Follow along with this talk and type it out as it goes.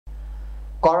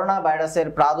Corona ভাইরাসের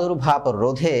প্রাদুর্ভাব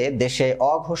রোধে দেশে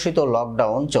অঘোষিত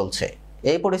লকডাউন চলছে।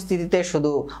 এই পরিস্থিতিতে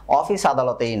শুধু অফিস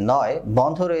আদালতেই নয়,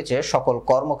 বন্ধ রয়েছে সকল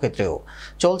কর্মক্ষেত্রেও।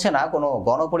 চলছে না কোনো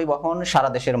গণপরিবহন। সারা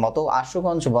দেশের মতো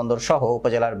আশুগঞ্জ বন্দর সহ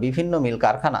উপজেলার বিভিন্ন মিল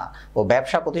কারখানা ও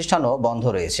ব্যবসা প্রতিষ্ঠানও বন্ধ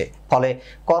রয়েছে। ফলে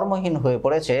কর্মহীন হয়ে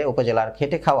পড়েছে উপজেলার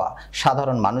খেটে খাওয়া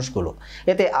সাধারণ মানুষগুলো।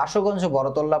 এতে আশুগঞ্জ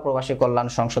বড়তল্লা প্রবাসী কল্যাণ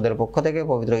সংসদের পক্ষ থেকে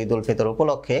পবিত্র ঈদ উল ফিতর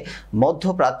উপলক্ষে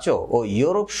মধ্যপ্রাচ্য ও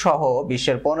ইউরোপ সহ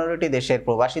বিশ্বের 15টি দেশের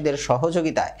প্রবাসীদের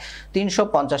সহযোগিতায়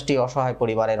 350টি অসহায়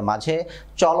পরিবারের মাঝে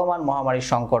চলমান মহামারী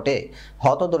সংকটে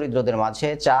হতদরিদ্রদের মাঝে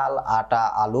চাল, আটা,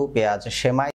 আলু, পেঁয়াজ,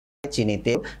 সেমাই, চিনি,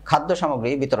 তেল, খাদ্য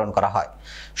সামগ্রী বিতরণ করা হয়।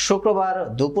 শুক্রবার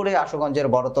দুপুরে আশুগঞ্জের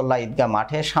বড়তল্লা ঈদগাহ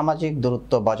মাঠে সামাজিক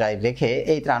দূরত্ব বজায় রেখে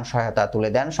এই ত্রাণ সহায়তা তুলে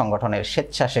দেন সংগঠনের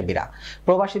স্বেচ্ছাসেবীরা।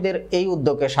 প্রবাসীদের এই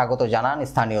উদ্যোগকে স্বাগত জানান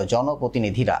স্থানীয়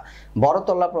জনপ্রতিনিধিরা।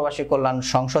 বড়তল্লা প্রবাসী কল্যাণ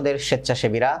সংসদের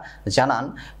স্বেচ্ছাসেবীরা জানান,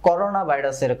 করোনা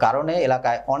ভাইরাসের কারণে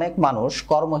এলাকায় অনেক মানুষ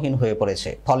কর্মহীন হয়ে পড়েছে।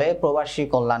 ফলে প্রবাসী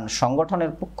কল্যাণ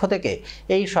সংগঠনের পক্ষ থেকে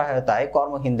এই সহায়তায়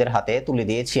কর্মহীনদের হাতে তুলে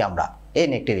দিয়েছি আমরা। এই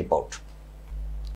নিয়ে একটি রিপোর্ট।